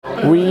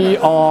We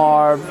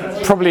are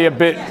probably a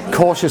bit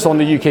cautious on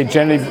the UK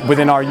generally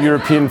within our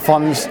European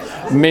funds,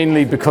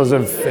 mainly because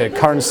of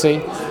currency.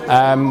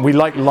 We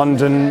like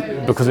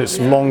London because it's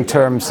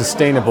long-term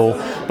sustainable,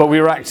 but we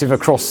are active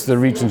across the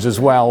regions as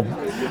well.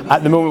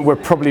 At the moment, we're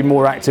probably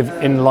more active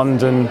in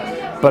London,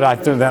 but I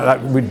think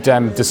that would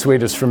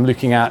dissuade us from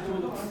looking at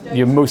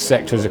most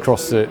sectors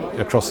across the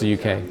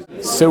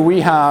UK. So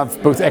we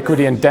have both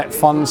equity and debt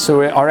funds.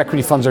 So our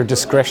equity funds are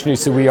discretionary,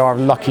 so we are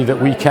lucky that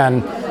we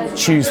can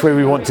choose where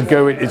we want to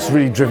go. It's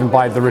really driven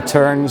by the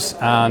returns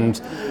and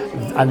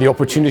the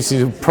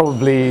opportunities.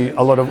 Probably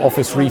a lot of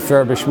office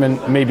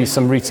refurbishment, maybe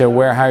some retail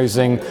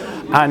warehousing,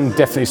 and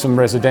definitely some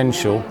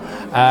residential.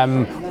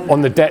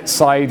 On the debt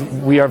side,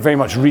 we are very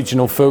much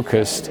regional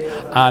focused,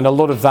 and a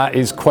lot of that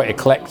is quite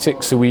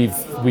eclectic. So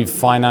we've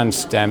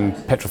financed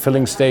petrol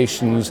filling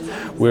stations.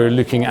 We're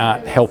looking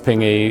at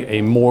helping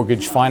a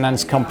mortgage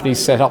finance company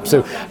set up.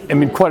 So I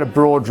mean, quite a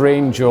broad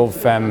range of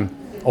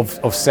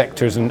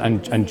sectors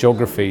and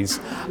geographies.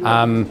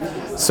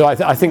 So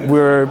I think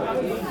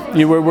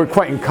we're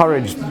quite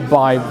encouraged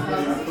by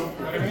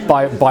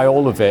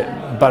all of it.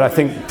 But I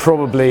think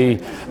probably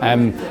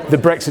the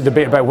Brexit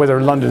debate about whether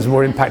London's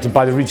more impacted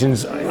by the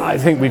regions, I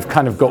think we've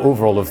kind of got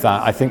over all of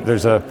that. I think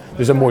there's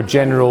a more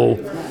general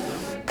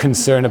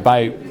concern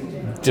about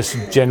just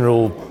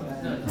general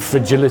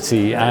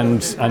fragility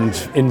and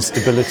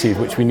instability,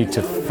 which we need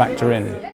to factor in.